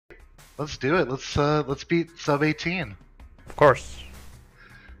Let's do it. Let's beat sub 18. Of course.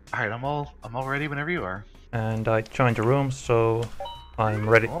 All right, I'm all ready whenever you are. And I joined the room, so I'm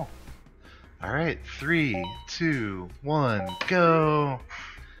ready. Cool. All right, 3, 2, 1, go.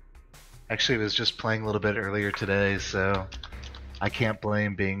 Actually, I was just playing a little bit earlier today, so I can't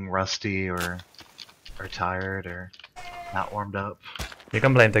blame being rusty or tired or not warmed up. You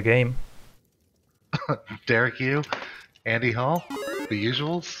can blame the game. Derek, you, Andy Hall, the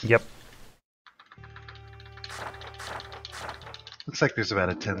usuals. Yep. Looks like there's about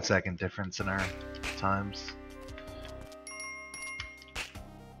a 10-second difference in our times.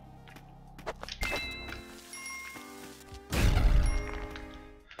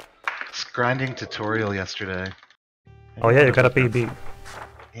 Grinding tutorial yesterday. Oh yeah, you got a PB.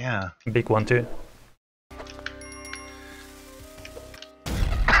 Yeah. Big one too.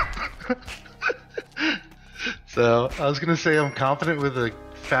 So, I was gonna say I'm confident with a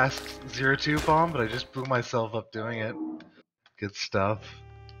fast 0-2 bomb, but I just blew myself up doing it. Good stuff.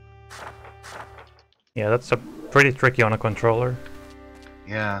 Yeah, that's a pretty tricky on a controller.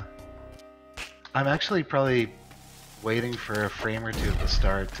 Yeah. I'm actually probably waiting for a frame or two at the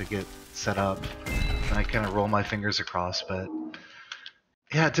start to get set up. And I kind of roll my fingers across, but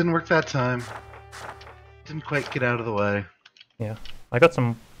yeah, it didn't work that time. Didn't quite get out of the way. Yeah, I got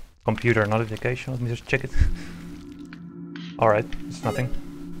some computer notification. Let me just check it. Alright, it's nothing.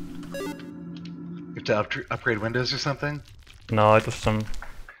 You have to upgrade Windows or something? No, it was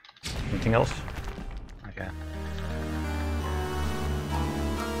something else. Okay.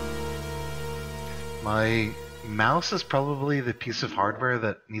 My mouse is probably the piece of hardware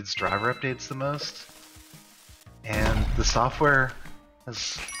that needs driver updates the most. And the software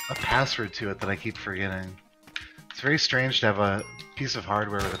has a password to it that I keep forgetting. It's very strange to have a piece of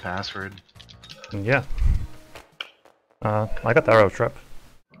hardware with a password. Yeah. I got the arrow trap.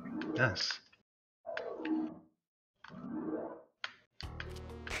 Yes.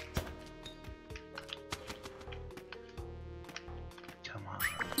 Come on.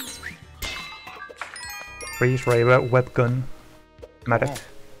 Freeze ray web gun. Medic.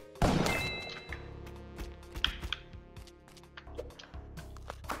 Cool.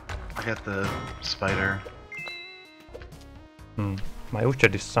 I got the spider. My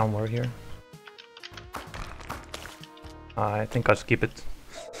Uchet is somewhere here. I think I'll skip it.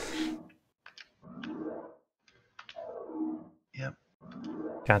 Yep.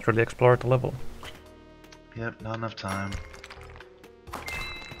 Can't really explore the level. Yep, not enough time.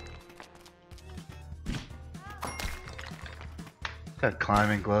 Got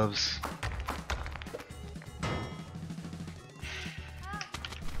climbing gloves.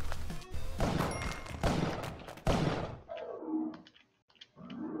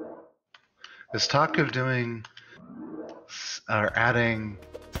 There's talk of doing or adding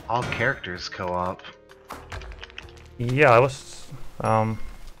all characters co-op. Yeah, I was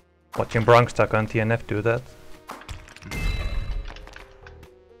watching Bronxtalk on TNF do that.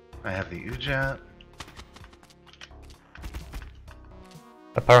 I have the UJAT.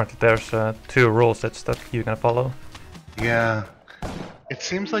 Apparently there's 2 rule sets that you can follow. Yeah. It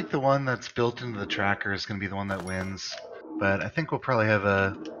seems like the one that's built into the tracker is going to be the one that wins. But I think we'll probably have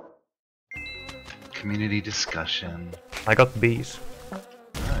a community discussion. I got bees.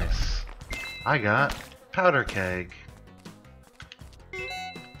 Nice. I got powder keg.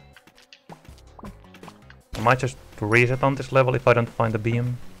 I might just reset on this level if I don't find the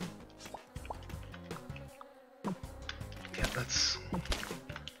beam. Yeah, that's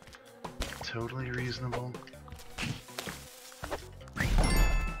totally reasonable.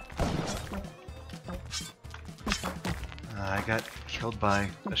 I got killed by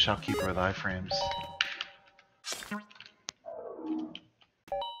a shopkeeper with iframes.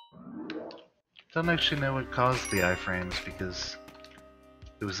 Don't actually know what caused the iframes because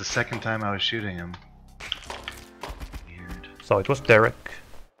it was the second time I was shooting him. Weird. So it was Derek.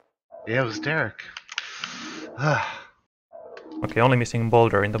 Yeah, it was Derek. Okay, only missing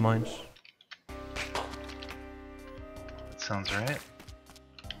Boulder in the mines. That sounds right.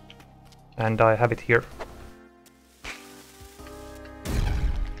 And I have it here.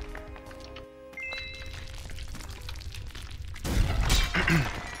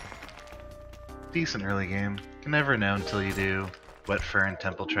 Decent early game. You never know until you do Wet Fur and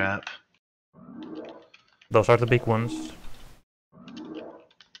Temple Trap. Those are the big ones.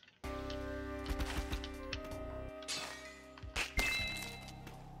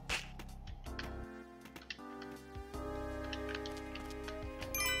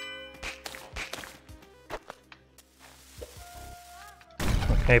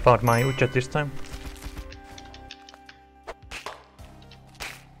 Okay, found my Uchet this time.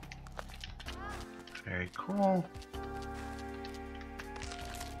 Very cool.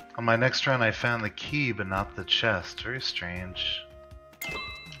 On my next run, I found the key, but not the chest. Very strange.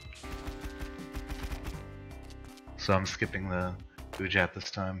 So I'm skipping the Ujat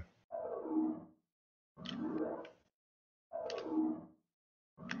this time.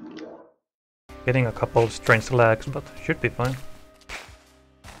 Getting a couple strange lags, but should be fine.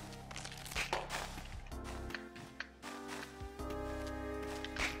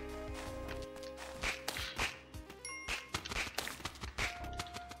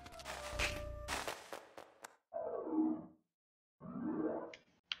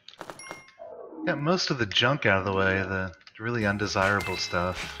 Got most of the junk out of the way, the really undesirable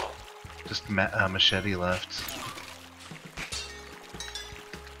stuff. Just machete left.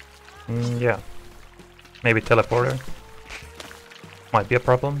 Yeah. Maybe teleporter. Might be a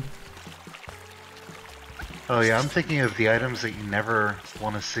problem. Oh yeah, I'm thinking of the items that you never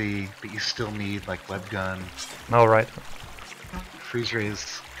want to see, but you still need, like webgun. Alright. Freeze ray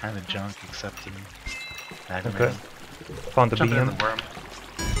is kind of junk, except in Magnet. Okay. Found the Jump in BM. the worm.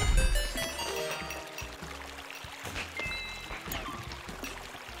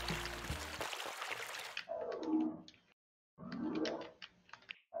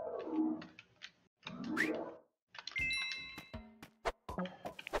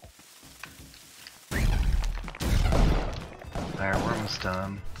 There, we're almost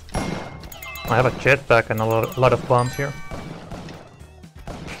done. I have a jetpack and a lot of bombs here.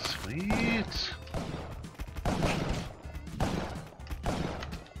 Sweet.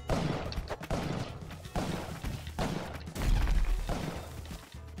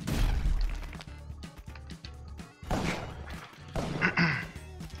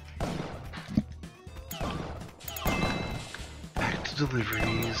 Back to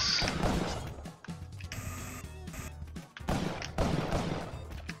deliveries.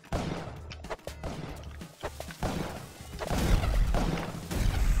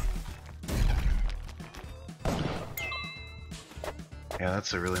 Yeah,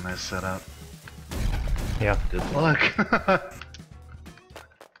 that's a really nice setup. Yeah. Good luck.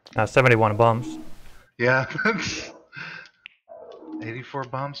 71 bombs. Yeah, that's 84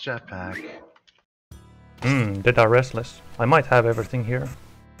 bombs jetpack. Dead are restless. I might have everything here.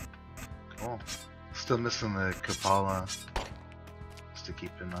 Cool. Still missing the Kapala. Just to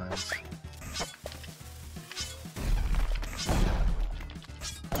keep in mind.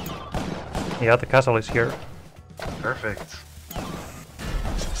 Yeah, the castle is here. Perfect.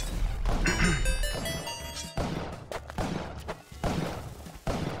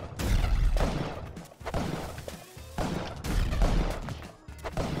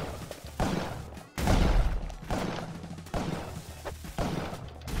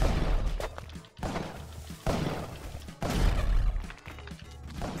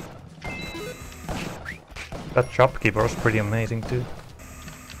 That shopkeeper was pretty amazing too.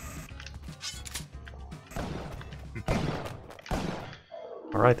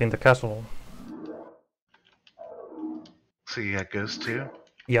 Alright, in the castle. So you got Ghost too?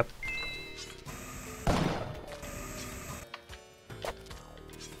 Yep.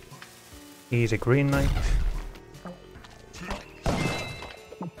 Easy Green Knight.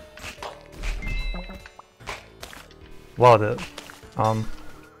 Wow, the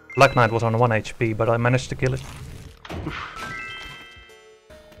Black Knight was on 1 HP, but I managed to kill it.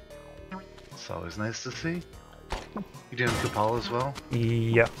 It's always nice to see. You doing Kapala as well?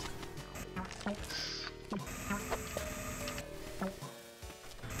 Yeah.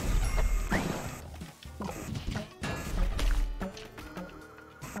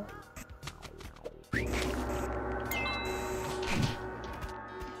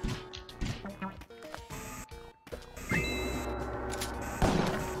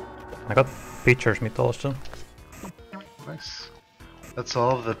 I got Pitcher's Mitt also. Nice. That's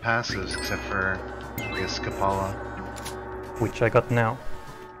all of the passives except for, I guess, Kapala. Which I got now.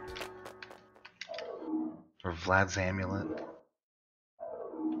 Or Vlad's Amulet.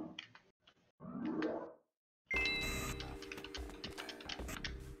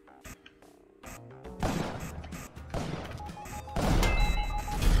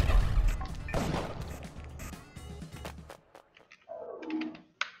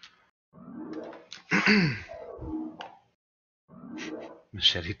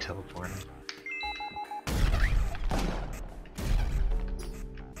 Machete teleporting.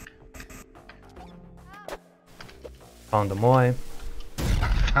 Found the Moai.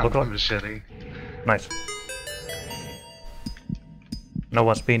 Found Look the like- machete. Nice. No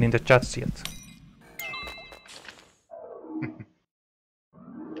one's been in the chats yet.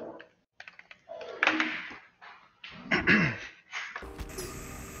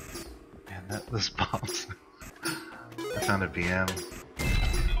 And This bombs. I found a BM.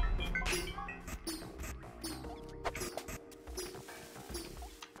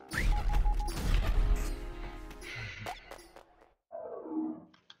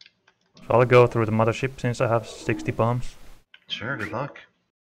 So I'll go through the mothership since I have 60 bombs. Sure, good luck.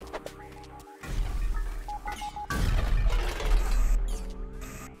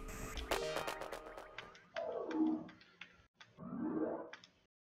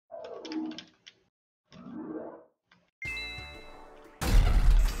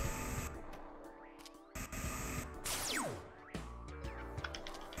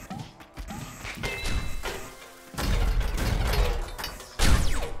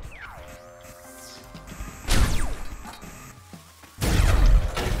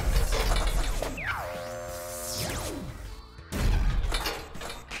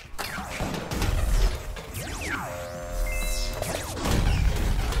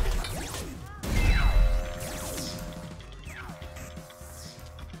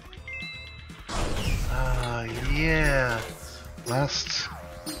 Yeah. Last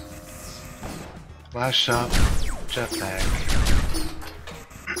shop, jetpack.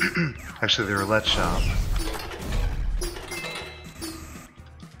 Actually, the roulette shop.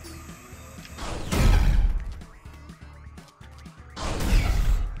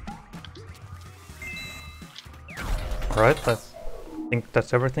 Alright, I think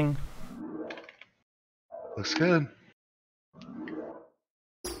that's everything. Looks good.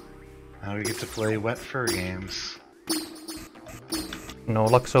 Now we get to play wet fur games. No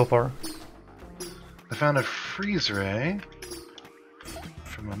luck so far. I found a freeze ray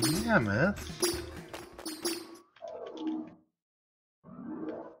from a mammoth.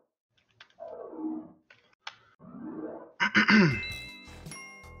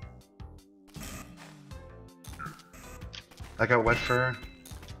 I got wet fur.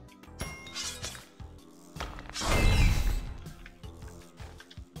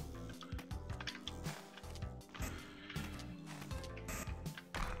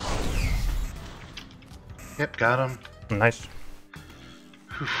 Yep, got him. Nice.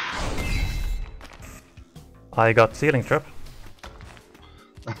 I got ceiling trap.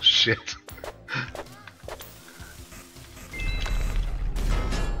 Oh shit.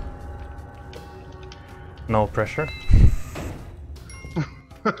 No pressure.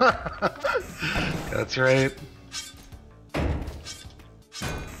 That's right.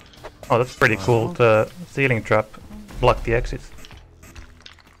 Oh, that's pretty cool. The ceiling trap blocked the exit.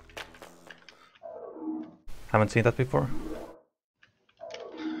 Haven't seen that before.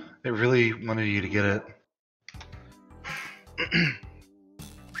 It really wanted you to get it.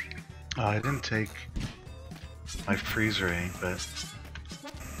 Oh, I didn't take my freeze ray, but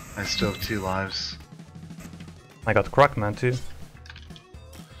I still have 2 lives. I got Crackman too.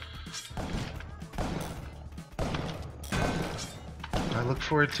 I look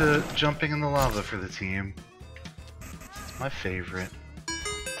forward to jumping in the lava for the team. It's my favorite.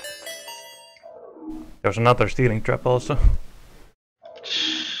 There's another stealing trap also.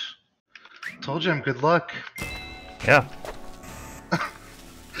 Told you I'm good luck. Yeah.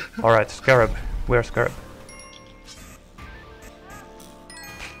 Alright, Scarab. Where's Scarab?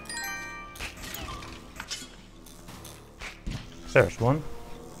 There's one.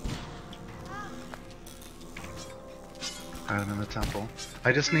 I'm in the temple.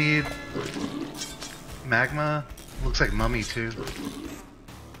 I just need magma. Looks like mummy too.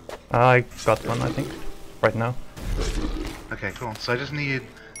 I got one, I think. Right now. Okay, cool. So I just need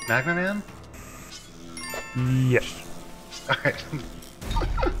Magma Man? Yes. Alright.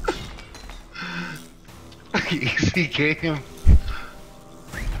 Easy game.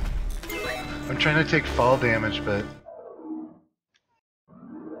 I'm trying to take fall damage, but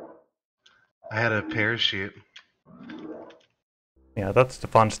I had a parachute. Yeah, that's the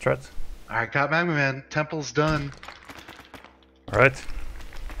fun strat. Alright, got Magma Man. Temple's done. Alright.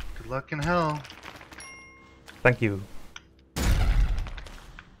 Good luck in hell. Thank you.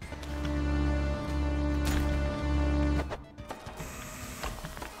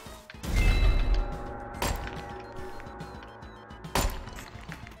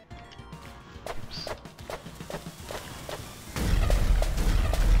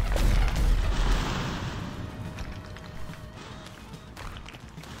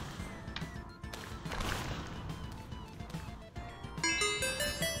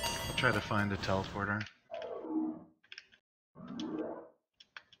 Try to find a teleporter.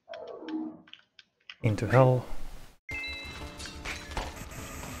 Into hell.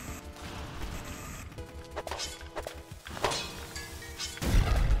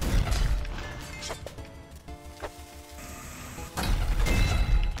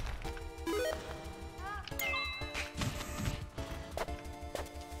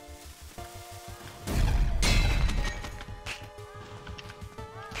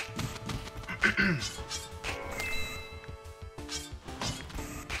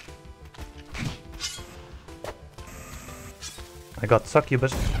 I got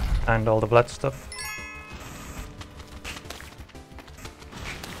Succubus and all the blood stuff.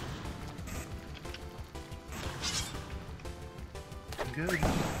 Good.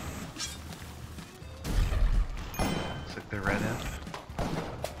 Looks like they're red in.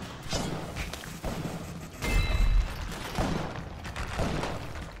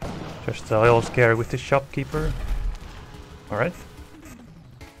 Just a little scary with the shopkeeper. Alright.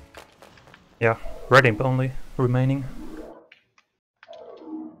 Yeah, red imp only remaining.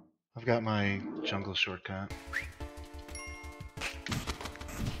 I've got my jungle shortcut.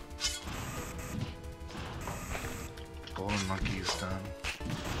 Golden monkey is done.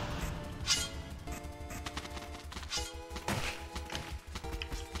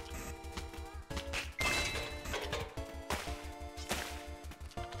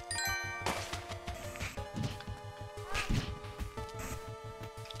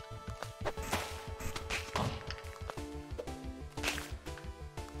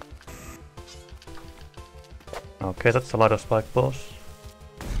 Okay, that's a lot of spike balls.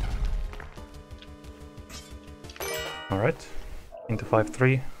 Alright, into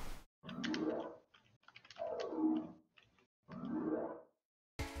 5-3.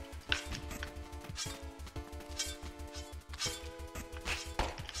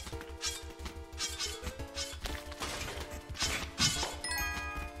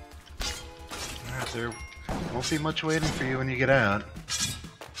 Alright, there won't be much waiting for you when you get out.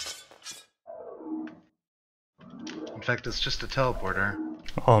 In fact, it's just a teleporter.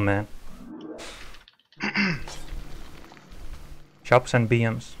 Oh man. Shops and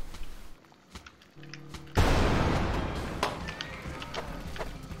BMs.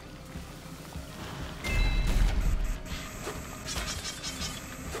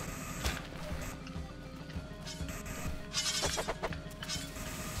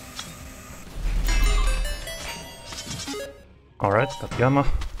 Alright, got Gamma.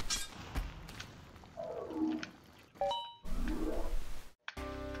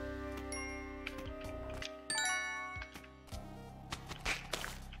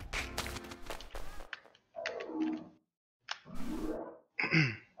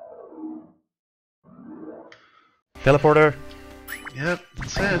 Teleporter. Yep,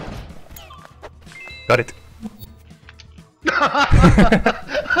 that's it. Got it.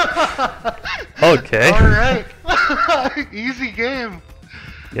 Okay. Alright. Easy game.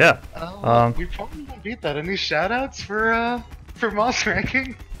 Yeah. We probably won't beat that. Any shoutouts for Moss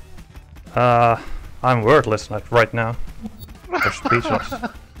ranking? I'm wordless like right now. Or speechless.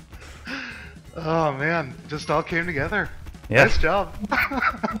 Oh man, just all came together. Yeah. Nice job.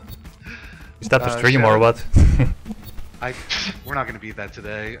 Is that the stream or what? We're not gonna beat that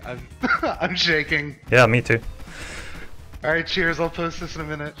today. I'm shaking. Yeah, me too. Alright, cheers, I'll post this in a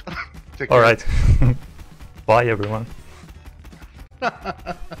minute. Take care. Alright. Bye everyone.